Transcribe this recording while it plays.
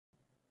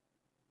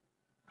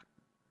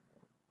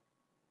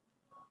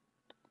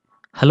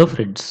Hello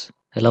friends,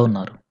 ఎలా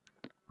ఉన్నారు?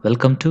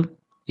 Welcome to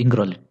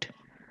ఇంగ్రోలిట్.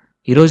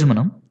 ఈరోజు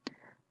మనం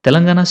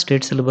Telangana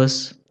state syllabus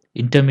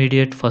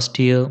intermediate first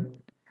year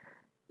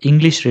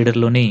English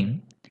రీడర్లోని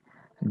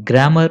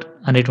grammar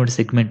అనేటువంటి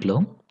సెగ్మెంట్లో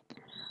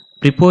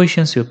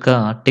ప్రిపోజిషన్స్ యొక్క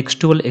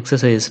టెక్స్టువల్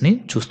ఎక్సర్సైజెస్ని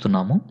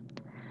చూస్తున్నాము.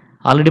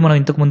 ఆల్రెడీ మనం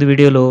ఇంతకుముందు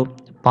వీడియోలో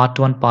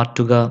పార్ట్ 1, పార్ట్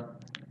 2గా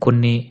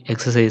కొన్ని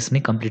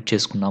ఎక్సర్సైజెస్ని కంప్లీట్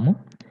చేసుకున్నాము.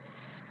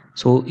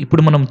 సో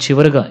ఇప్పుడు మనం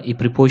చివరగా ఈ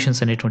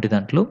ప్రిపోజిషన్స్ అనేటువంటి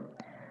దాంట్లో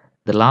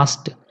ద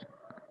లాస్ట్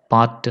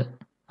పార్ట్,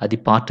 అది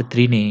పార్ట్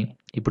 3ని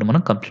ఇప్పుడు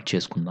మనం కంప్లీట్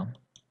చేసుకుందాం.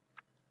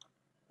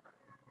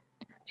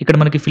 ఇక్కడ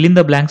మనకి fill in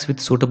the blanks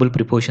with suitable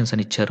prepositions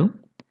అని ఇచ్చారు.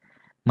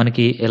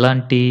 మనకి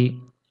ఎలాంటి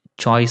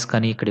చాయిస్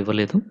కానీ ఇక్కడ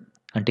ఇవ్వలేదు,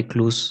 అంటే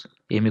క్లూస్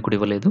ఏమీ కూడా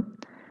ఇవ్వలేదు.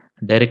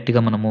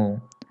 డైరెక్ట్గా మనము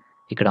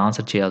ఇక్కడ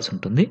ఆన్సర్ చేయాల్సి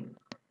ఉంటుంది.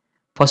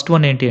 ఫస్ట్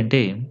వన్ ఏంటి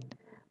అంటే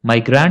my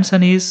grand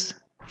son is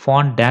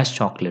fond dash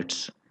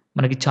chocolates.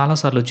 మనకి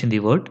చాలాసార్లు వచ్చింది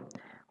ఈ వర్డ్.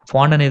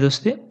 ఫాండ్ అనేది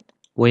వస్తే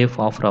ఓఎఫ్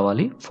ఆఫ్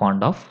రావాలి,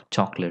 fond of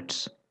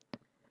chocolates.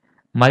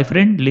 My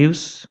friend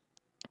lives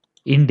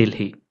in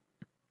Delhi.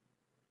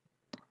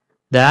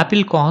 The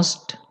apple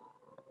cost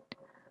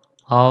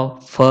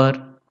for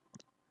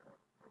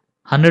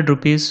 100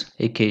 rupees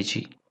a kg.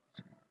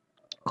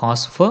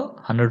 Cost for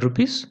 100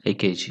 rupees a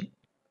kg.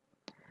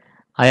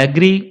 I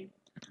agree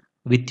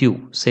with you,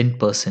 send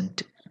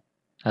percent.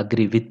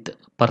 Agree with.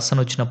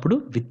 Person వచ్చినప్పుడు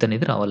with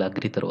అనేది రావాలి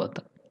agree తర్వాత.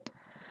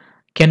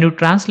 Can you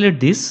translate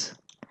this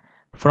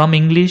from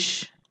English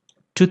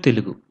to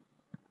Telugu?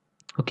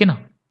 ఓకేనా?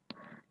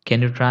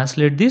 Can you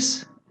translate this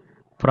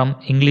from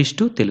English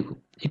to Telugu.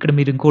 ఇక్కడ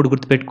మీరు ఇంకోటి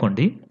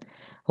గుర్తుపెట్టుకోండి,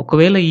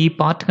 ఒకవేళ ఈ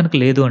పార్ట్ కనుక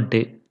లేదు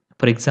అంటే,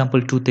 ఫర్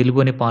ఎగ్జాంపుల్ టు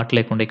తెలుగు అనే పార్ట్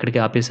లేకుండా ఇక్కడికి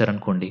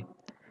ఆపేశారనుకోండి,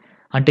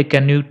 అంటే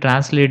can you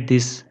translate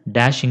this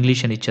dash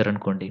English అని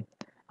ఇచ్చారనుకోండి,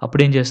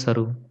 అప్పుడు ఏం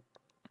చేస్తారు?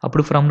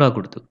 అప్పుడు ఫ్రమ్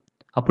రాకూడదు,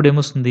 అప్పుడు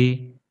ఏమొస్తుంది?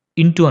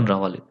 ఇంటూ అని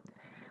రావాలి.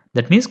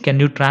 That means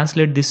can you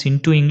translate this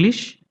into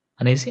English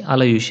అనేసి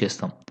అలా యూజ్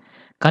చేస్తాం.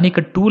 కానీ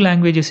ఇక్కడ 2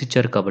 లాంగ్వేజెస్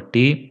ఇచ్చారు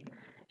కాబట్టి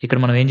ఇక్కడ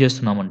మనం ఏం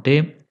చేస్తున్నామంటే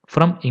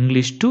ఫ్రమ్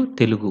ఇంగ్లీష్ టు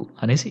తెలుగు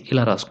అనేసి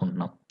ఇలా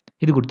రాసుకుంటున్నాం.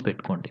 ఇది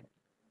గుర్తుపెట్టుకోండి.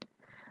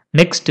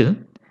 Next,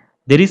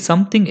 there is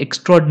something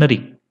extraordinary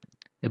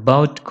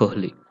about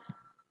Kohli.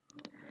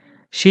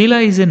 Sheela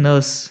is a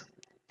nurse.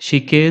 She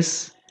cares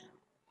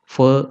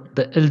for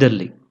the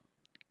elderly.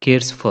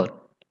 Cares for.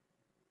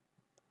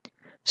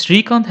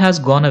 Srikanth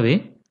has gone away.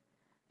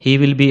 He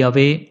will be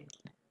away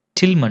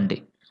till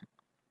Monday.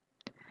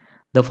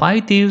 The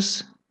 5 thieves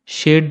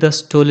shared the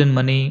stolen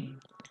money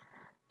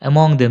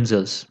among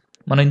themselves.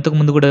 మనం ఇంతకు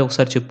ముందు కూడా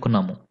ఒకసారి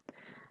చెప్పుకున్నాము.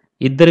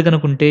 ఇద్దరు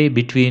కనుకుంటే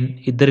between,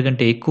 ఇద్దరు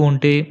కంటే ఎక్కువ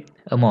ఉంటే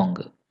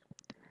among.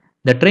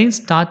 The train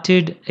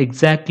started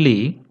exactly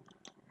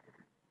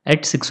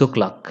at 6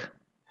 o'clock.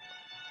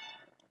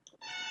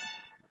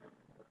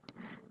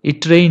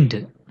 It reigned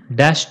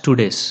dash 2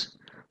 days.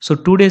 So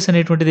 2 days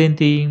అనేటువంటిది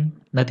ఏంటి?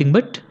 Nothing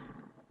but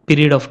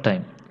period of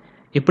time.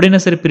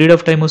 ఎప్పుడైనా సరే పీరియడ్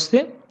ఆఫ్ టైం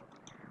వస్తే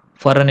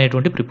ఫర్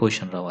అనేటువంటి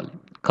ప్రిపోజిషన్ రావాలి.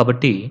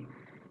 కాబట్టి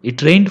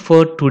ఇట్ రెయిన్డ్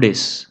ఫర్ 2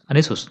 days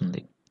అనేసి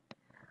వస్తుంది.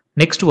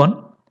 Next one,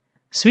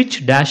 switch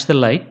dash the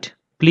light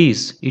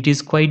please, it is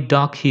quite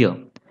dark here.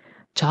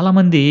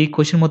 చాలామంది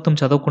క్వశ్చన్ మొత్తం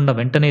చదవకుండా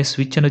వెంటనే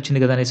స్విచ్ అని వచ్చింది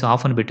కదా అనేసి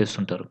ఆఫ్ అని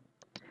పెట్టేస్తుంటారు.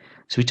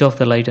 స్విచ్ ఆఫ్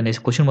ద లైట్ అనేసి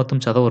క్వశ్చన్ మొత్తం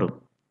చదవరు.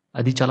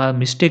 అది చాలా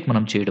మిస్టేక్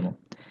మనం చేయడము.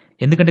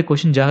 ఎందుకంటే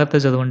క్వశ్చన్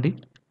జాగ్రత్తగా చదవండి.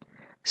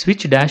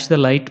 Switch dash the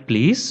light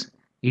please,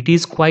 it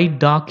is quite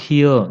dark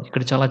here.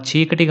 ఇక్కడ చాలా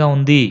చీకటిగా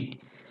ఉంది.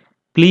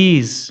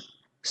 Please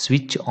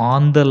switch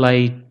on the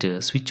light.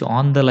 Switch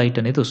on the light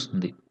అనేది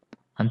వస్తుంది.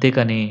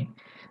 అంతేకాని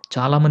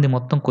చాలామంది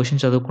మొత్తం క్వశ్చన్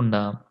చదవకుండా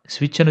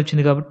స్విచ్ అని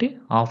వచ్చింది కాబట్టి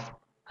ఆఫ్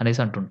అనేసి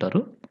అంటుంటారు.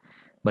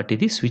 బట్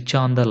ఇది స్విచ్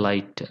ఆన్ ద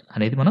లైట్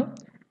అనేది మనం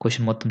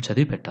క్వశ్చన్ మొత్తం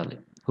చదివి పెట్టాలి.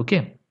 Okay.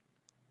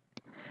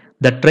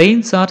 The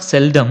trains are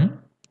seldom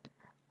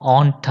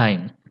on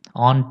time.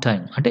 On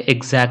time అంటే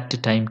ఎగ్జాక్ట్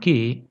టైంకి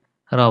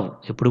రావు.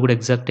 ఎప్పుడు కూడా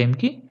ఎగ్జాక్ట్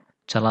టైంకి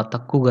చాలా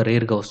తక్కువగా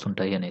రేర్గా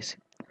వస్తుంటాయి అనేసి.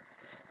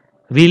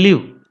 We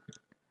live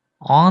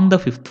on the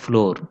 5th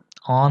floor.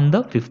 On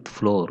the 5th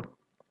floor.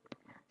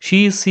 She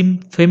is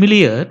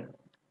familiar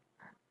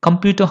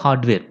computer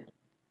hardware.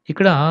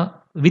 ఇక్కడ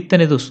విత్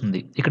అనేది వస్తుంది.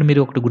 ఇక్కడ మీరు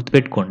ఒకటి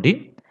గుర్తుపెట్టుకోండి,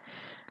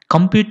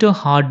 కంప్యూటర్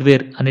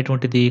హార్డ్వేర్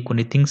అనేటువంటిది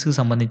కొన్ని థింగ్స్కి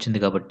సంబంధించింది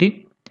కాబట్టి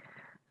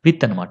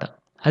విత్ అనమాట.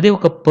 అదే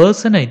ఒక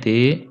పర్సన్ అయితే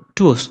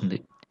టు వస్తుంది.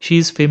 She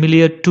is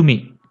familiar to me.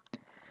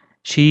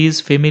 She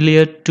is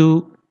familiar to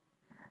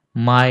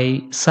my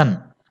son.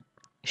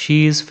 She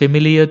is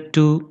familiar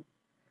to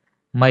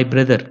my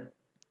brother.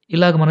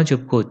 ఇలాగ మనం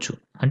చెప్పుకోవచ్చు.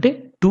 అంటే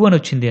టు అని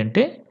వచ్చింది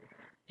అంటే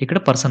ఇక్కడ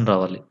పర్సన్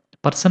రావాలి.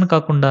 పర్సన్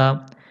కాకుండా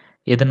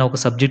ఏదైనా ఒక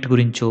సబ్జెక్ట్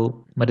గురించో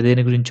మరి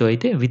దేని గురించో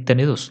అయితే విత్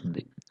అనేది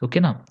వస్తుంది.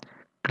 ఓకేనా?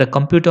 ఇక్కడ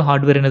కంప్యూటర్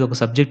హార్డ్వేర్ అనేది ఒక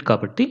సబ్జెక్ట్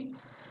కాబట్టి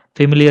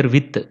ఫెమిలియర్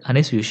విత్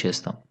అనేసి యూజ్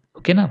చేస్తాం.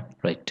 ఓకేనా?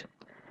 Right.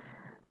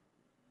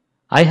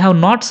 I have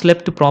not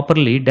slept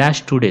properly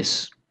dash 2 days.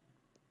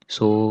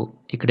 So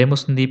ఇక్కడ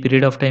ఏమొస్తుంది?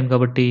 పీరియడ్ ఆఫ్ టైం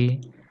కాబట్టి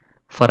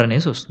ఫర్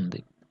అనేసి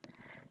వస్తుంది.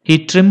 He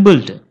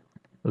ట్రెంబుల్డ్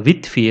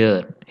with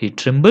fear. He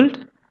ట్రెంబుల్డ్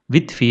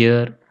with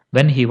fear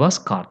when he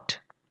was cot.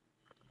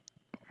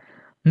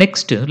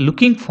 Next,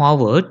 looking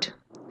forward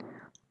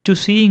to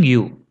seeing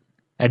you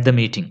at the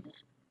meeting.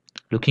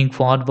 Looking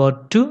forward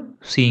to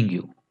seeing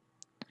you.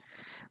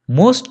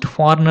 Most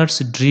foreigners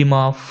dream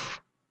of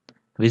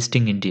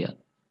visiting India.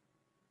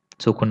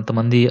 So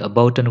కొంతమంది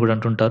about అని కూడా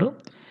అంటుంటారు,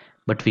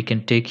 but we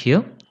can take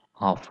here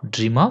of,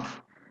 dream of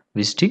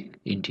visiting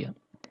India.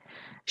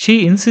 She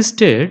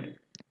insisted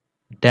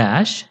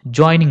dash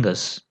joining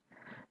us.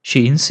 She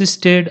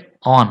insisted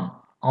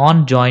on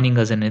joining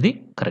us అనేది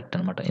correct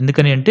అనమాట.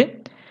 ఎందుకని అంటే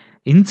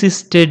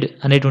insisted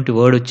అనేటువంటి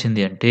word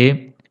వచ్చింది అంటే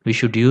we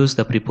should use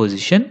the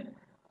preposition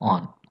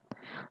on.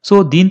 So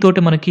దీంతోటి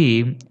మనకి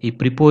ఈ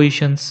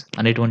ప్రిపోజిషన్స్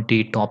అనేటువంటి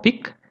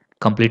టాపిక్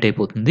కంప్లీట్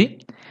అయిపోతుంది.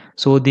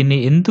 సో దీన్ని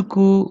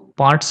ఎందుకు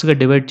పార్ట్స్‌గా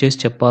డివైడ్ చేసి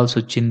చెప్పాల్సి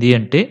వచ్చింది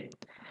అంటే,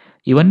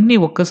 ఇవన్నీ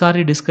ఒక్కసారి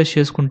డిస్కస్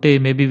చేసుకుంటే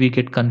మేబీ వీ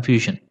గెట్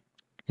కన్‌ఫ్యూజన్.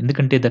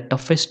 ఎందుకంటే the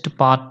toughest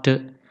part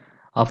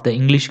of the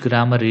English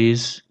grammar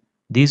is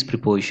these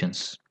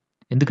prepositions.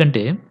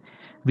 ఎందుకంటే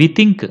we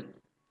think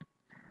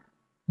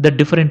the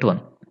different one,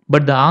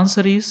 but the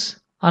answer is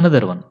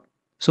another one.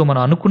 So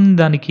మనం అనుకున్న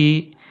దానికి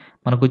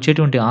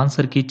మనకొచ్చేటువంటి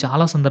ఆన్సర్‌కి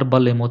చాలా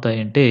సందర్భాల్లో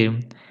ఏమవుతాయంటే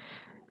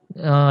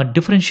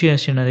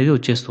డిఫరెన్షియేషన్ అనేది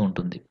వచ్చేస్తూ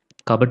ఉంటుంది.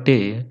 కాబట్టే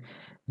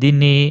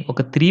దీన్ని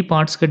ఒక 3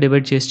 పార్ట్స్‌గా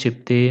డివైడ్ చేసి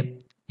చెప్తే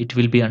it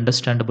will be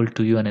understandable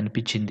to you అని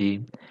అనిపించింది.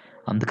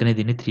 అందుకనే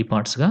దీన్ని 3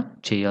 పార్ట్స్‌గా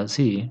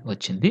చేయాల్సి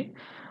వచ్చింది.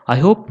 I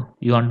hope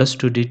you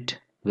understood it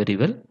very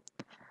well.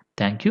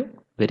 Thank you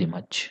very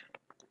much.